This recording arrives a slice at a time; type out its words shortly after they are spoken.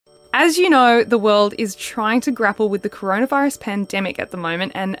As you know, the world is trying to grapple with the coronavirus pandemic at the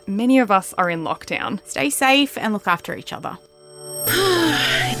moment, and many of us are in lockdown. Stay safe and look after each other.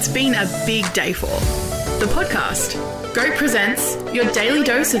 It's been a big day for the podcast. Goat presents your daily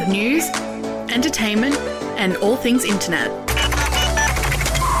dose of news, entertainment, and all things internet.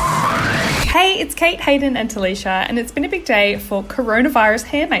 Hey, it's Kate, Hayden, and Talisha, and it's been a big day for coronavirus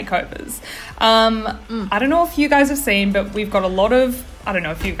hair makeovers. I don't know if you guys have seen, but we've got a lot of... I don't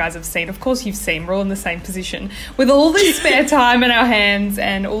know if you guys have seen. Of course you've seen. We're all in the same position. With all this spare time in our hands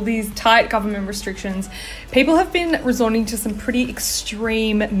and all these tight government restrictions, people have been resorting to some pretty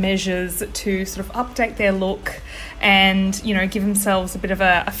extreme measures to sort of update their look and, you know, give themselves a bit of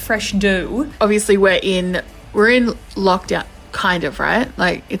a fresh do. Obviously, we're in lockdown. Kind of, right?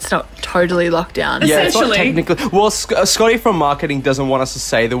 Like, it's not totally lockdown. Yeah, it's not Essentially. technically. Well, Scotty from marketing doesn't want us to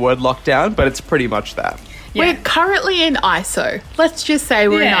say the word lockdown, but it's pretty much that. We're currently in ISO. Let's just say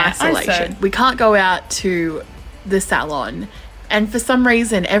we're in isolation. ISO. We can't go out to the salon. And for some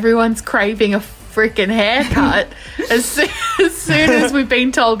reason, everyone's craving a freaking haircut as soon as we've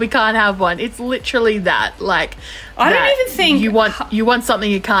been told we can't have one. It's literally that. Like, I don't even think... You want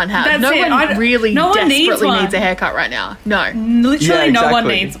something you can't have. That's No it. one really no one desperately needs a haircut right now. No. Literally Yeah, no one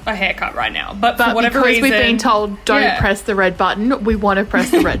exactly. needs a haircut right now. But But for whatever because reason... we've been told don't press the red button, we want to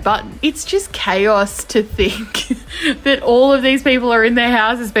press the red button. It's just chaos to think that all of these people are in their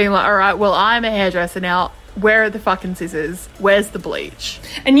houses being like, all right, well, I'm a hairdresser now. Where are the fucking scissors? Where's the bleach?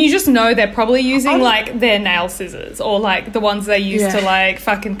 And you just know they're probably using, like, their nail scissors or, like, the ones they use to, like,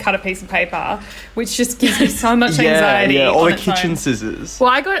 fucking cut a piece of paper, which just gives me so much anxiety. Yeah, or on the its kitchen own. scissors. Well,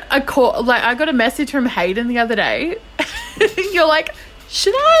 I got a call, like, I got a message from Hayden the other day. You're like,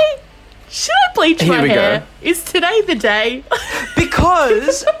 should I bleach Here my we hair? go. Is today the day?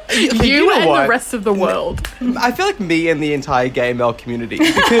 Because You know and what? the rest of the world. I feel like me and the entire gay male community,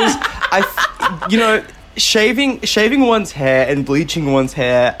 because shaving one's hair and bleaching one's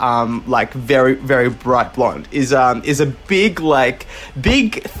hair, like very, very bright blonde is a big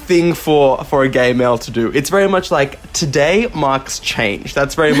thing for a gay male to do. It's very much like today marks change.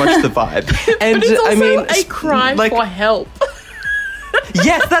 That's very much the vibe. And But it's also I mean, a cry for help.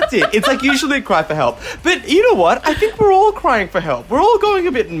 yes, that's it. It's like usually a cry for help. But you know what? I think we're all crying for help. We're all going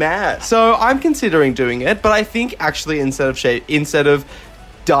a bit mad. So I'm considering doing it, but I think actually instead of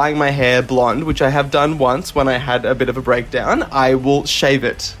dyeing my hair blonde, which I have done once when I had a bit of a breakdown, I will shave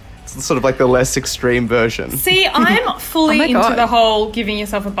it. It's sort of like the less extreme version. See, I'm fully Oh my into God. the whole giving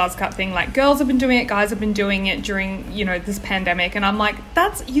yourself a buzz cut thing. Like, girls have been doing it, guys have been doing it during, you know, this pandemic. And I'm like,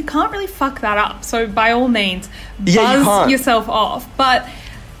 you can't really fuck that up. So by all means, Yeah, you buzz can't. yourself off. But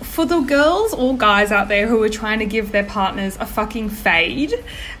for the girls or guys out there who are trying to give their partners a fucking fade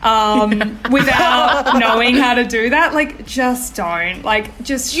without knowing how to do that, like, just don't. Like,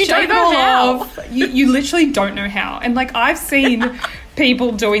 just You shave don't it all know how. off. You literally don't know how. And, like, I've seen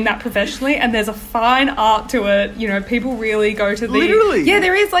people doing that professionally, and there's a fine art to it. You know, people really go to the... Literally. Yeah,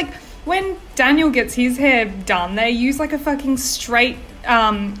 there is. Like, when Daniel gets his hair done, they use, like, a fucking straight...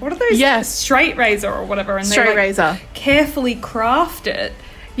 what are those? Yes. Straight razor or whatever. And Straight they, like, razor. carefully craft it.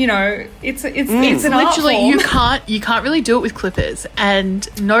 You know, it's an art Literally, form. you can't really do it with clippers, and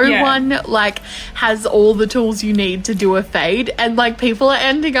no Yeah. one like has all the tools you need to do a fade, and like people are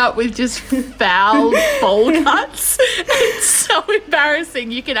ending up with just foul bowl cuts. It's so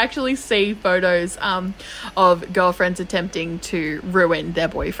embarrassing. You can actually see photos of girlfriends attempting to ruin their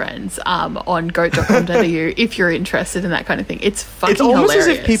boyfriends on goat.com.au if you're interested in that kind of thing. It's fucking It's almost hilarious.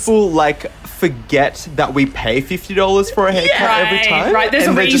 as if people like forget that we pay $50 for a haircut every Right, time, right. There's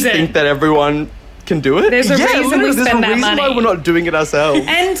and a they just reason. think that everyone can do it. There's a reason literally, we there's spend a that reason why money. we're not doing it ourselves.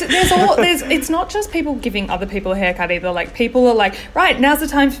 And it's not just people giving other people a haircut either. Like, people are like, right, now's the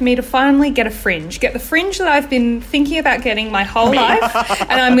time for me to finally get a fringe. Get the fringe that I've been thinking about getting my whole life,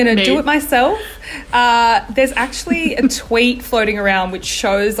 and I'm going to do it myself. There's actually a tweet floating around which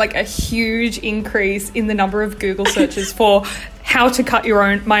shows like a huge increase in the number of Google searches for how to cut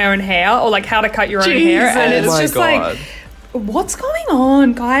my own hair, or like how to cut your own hair. And Jesus. it's Oh my just God. like, what's going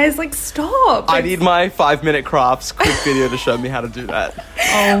on, guys? Like, stop. I Like, need my 5-minute crafts quick video to show me how to do that.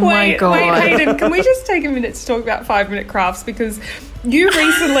 Oh my god! Wait, Hayden, can we just take a minute to talk about 5-minute crafts? Because you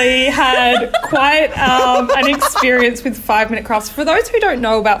recently had quite an experience with 5-minute crafts. For those who don't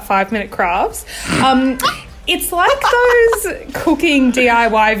know about 5-minute crafts, it's like those cooking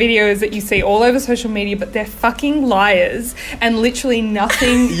DIY videos that you see all over social media, but they're fucking liars, and literally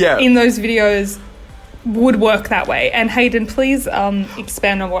nothing Yeah. in those videos would work that way. And Hayden, please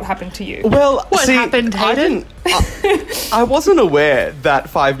expand on what happened to you. Well, What happened, I Hayden? didn't. I wasn't aware that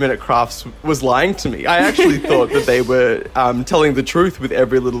 5 Minute Crafts was lying to me. I actually thought that they were telling the truth with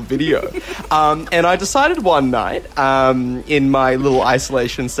every little video. And I decided one night, in my little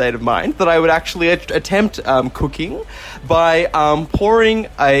isolation state of mind, that I would actually attempt cooking by pouring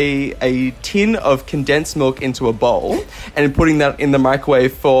a tin of condensed milk into a bowl and putting that in the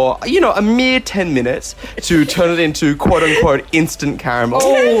microwave for, a mere 10 minutes to turn it into quote-unquote instant caramel.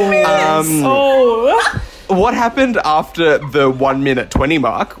 What happened after the 1 minute 20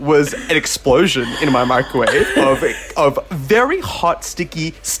 mark was an explosion in my microwave of very hot,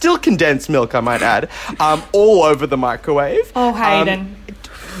 sticky, still condensed milk, I might add, all over the microwave. Oh, Hayden.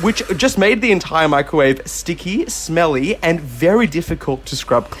 Which just made the entire microwave sticky, smelly, and very difficult to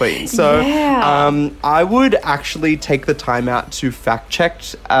scrub clean. So I would actually take the time out to fact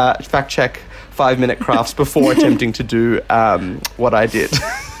check 5 Minute Crafts before attempting to do what I did.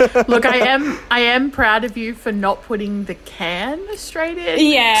 Look, I am proud of you for not putting the can straight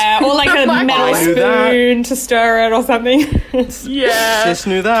in. Yeah, or like a metal spoon to stir it or something. Yeah. Sis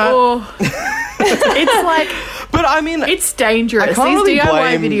knew that. Oh. It's like... But I mean... It's dangerous. These really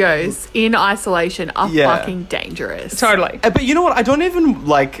DIY videos in isolation are fucking dangerous. Totally. But you know what? I don't even,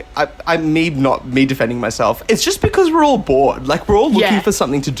 me defending myself. It's just because we're all bored. Like, we're all looking for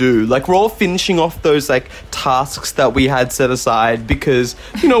something to do. Like, we're all finishing off those, tasks that we had set aside because,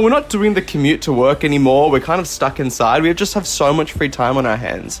 we're not doing the commute to work anymore. We're kind of stuck inside. We just have so much free time on our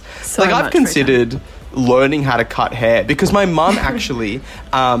hands. I've considered learning how to cut hair because my mum actually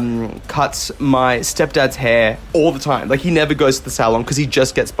cuts my stepdad's hair all the time. Like, he never goes to the salon because he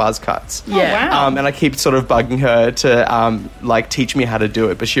just gets buzz cuts. Yeah. Oh, wow. And I keep sort of bugging her to teach me how to do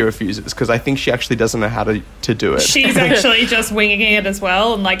it, but she refuses because I think she actually doesn't know how to do it. She's actually just winging it as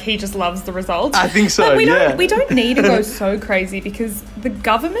well, and he just loves the results. I think so. But we don't need to go so crazy because the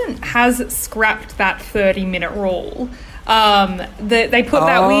government has scrapped that 30-minute rule. They put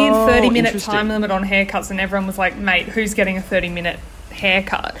that weird 30-minute time limit on haircuts, and everyone was like, mate, who's getting a 30-minute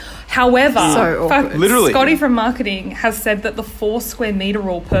haircut? However, literally, Scotty from marketing has said that the 4 square meter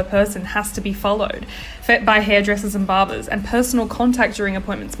rule per person has to be followed by hairdressers and barbers, and personal contact during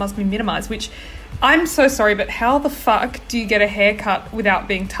appointments must be minimized, which I'm so sorry, but how the fuck do you get a haircut without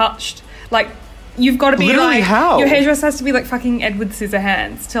being touched? You've got to be how? Your hairdresser has to be fucking Edward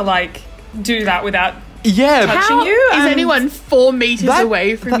Scissorhands to do that without touching How you. Is anyone 4 meters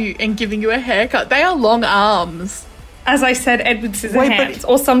away from you and giving you a haircut? They are long arms. As I said, Edward Scissorhands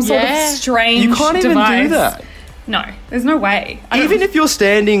or some sort of strange You can't device. even do that. No, there's no way. Even if you're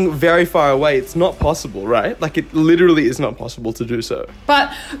standing very far away, it's not possible, right? It literally is not possible to do so.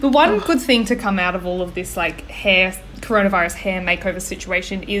 But the one good thing to come out of all of this coronavirus hair makeover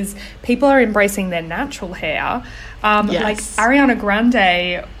situation is people are embracing their natural hair. Ariana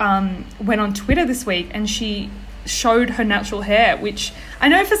Grande went on Twitter this week and she showed her natural hair, which I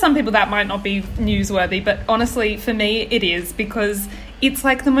know for some people that might not be newsworthy, but honestly for me it is, because it's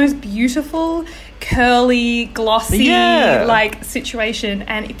the most beautiful, curly, glossy situation,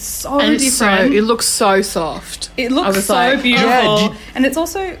 and it's so different. It looks so soft. It looks so beautiful, and it's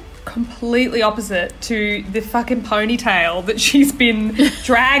also completely opposite to the fucking ponytail that she's been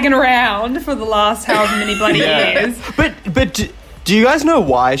dragging around for the last however many bloody years. But do you guys know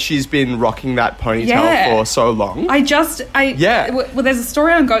why she's been rocking that ponytail for so long? Well, there's a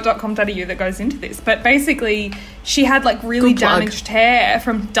story on goat.com.au that goes into this, but basically she had really damaged hair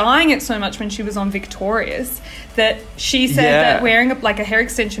from dyeing it so much when she was on Victorious that she said that wearing a hair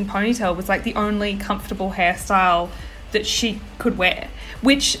extension ponytail was the only comfortable hairstyle that she could wear,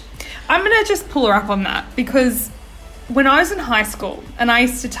 which I'm going to just pull her up on that, because when I was in high school and I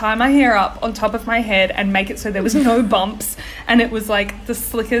used to tie my hair up on top of my head and make it so there was no bumps and it was the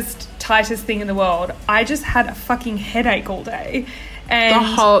slickest, tightest thing in the world, I just had a fucking headache all day. And the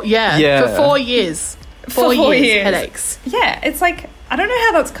whole, for 4 years. 4 years, headaches. Yeah, it's I don't know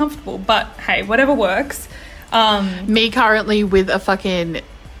how that's comfortable, but hey, whatever works. Me currently with a fucking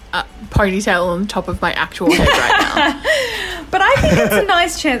ponytail on top of my actual head right now. But I think it's a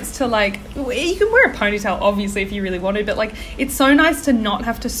nice chance to you can wear a ponytail obviously if you really wanted, but it's so nice to not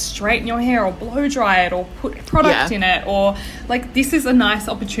have to straighten your hair or blow dry it or put product in it, or this is a nice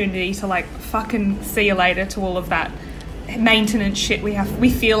opportunity to fucking see you later to all of that maintenance shit we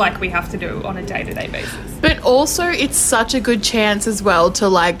feel like we have to do on a day-to-day basis. But also it's such a good chance as well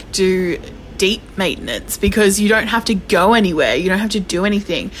to do deep maintenance, because you don't have to go anywhere, you don't have to do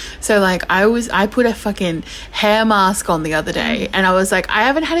anything. So I put a fucking hair mask on the other day, and I was I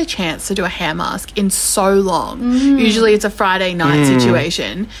haven't had a chance to do a hair mask in so long. Usually it's a Friday night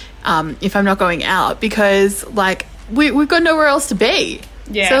situation if I'm not going out, because we've got nowhere else to be.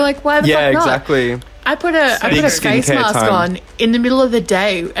 So why the fuck not? Exactly. I put a face skincare mask time. on in the middle of the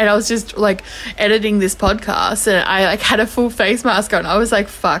day, and I was just like editing this podcast, and I like had a full face mask on. I was like,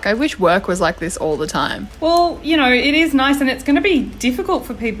 "Fuck! I wish work was like this all the time." Well, you know, it is nice, and it's going to be difficult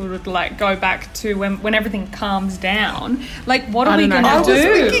for people to like go back to when everything calms down. Like, what are we going I to was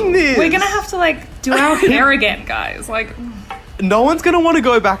do? thinking this. We're going to have to like do our hair again, guys. Like, No one's going to want to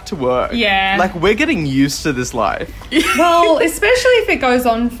go back to work. Yeah. Like, we're getting used to this life. well, especially if it goes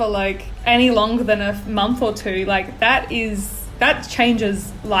on for like any longer than a month or two, like that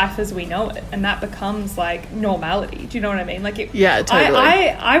changes life as we know it, and that becomes like normality. Do you know what I mean? Like, Yeah, totally.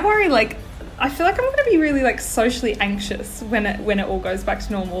 I worry, like, I feel like I'm going to be really like socially anxious when it all goes back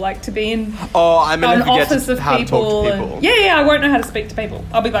to normal. Like, to be in Oh, I'm going an to forget office of how to talk to and- people. yeah, I won't know how to speak to people.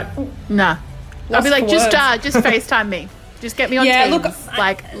 I'll be like, "Ooh." Nah, I'll be Lost like, for just words. FaceTime me. Just get me on Yeah, Teams. look,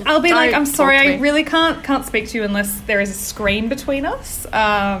 like, I'll be like, don't I'm sorry, talk to I me. really can't speak to you unless there is a screen between us.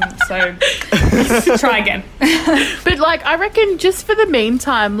 So try again. But like, I reckon just for the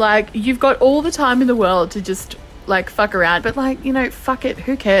meantime, like, you've got all the time in the world to just like fuck around. But like, you know, fuck it.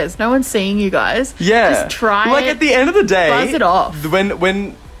 Who cares? No one's seeing you guys. Yeah. Just try. Like, it. at the end of the day, Buzz it off.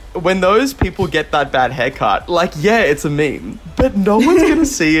 When those people get that bad haircut, like, yeah, it's a meme, but no one's gonna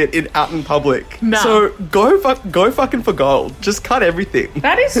see it out in public. No. So go fucking for gold. Just cut everything.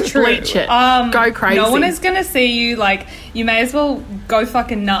 That is true. Bleach it. Go crazy. No one is going to see you. Like, you may as well go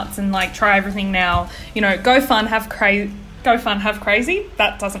fucking nuts and like try everything now. You know, go fun, have crazy.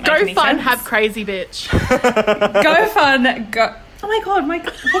 That doesn't make Go any fun, sense. have crazy, bitch. Go fun, go. Oh my god,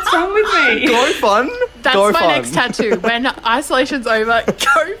 what's wrong with me? Go fun. That's go my fun. next tattoo. When isolation's over,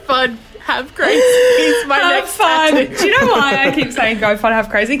 go fun, have crazy. Is my Have next fun. tattoo. Do you know why I keep saying go fun, have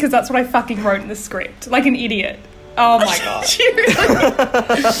crazy? Because that's what I fucking wrote in the script, like an idiot. Oh my god.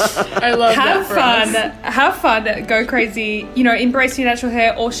 I love Have that for us. fun, go crazy, you know, embrace your natural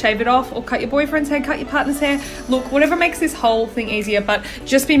hair or shave it off or cut your boyfriend's hair, cut your partner's hair. Look, whatever makes this whole thing easier, but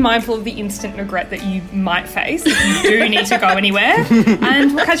just be mindful of the instant regret that you might face if you do need to go anywhere.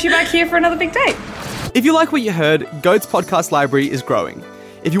 And we'll catch you back here for another big day. If you like what you heard, Goat's podcast library is growing.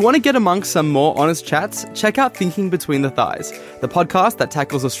 If you want to get amongst some more honest chats, check out Thinking Between the Thighs, the podcast that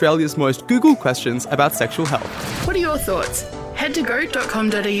tackles Australia's most Googled questions about sexual health. What are your thoughts? Head to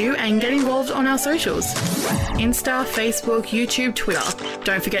goat.com.au and get involved on our socials. Insta, Facebook, YouTube, Twitter.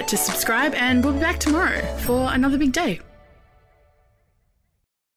 Don't forget to subscribe, and we'll be back tomorrow for another big day.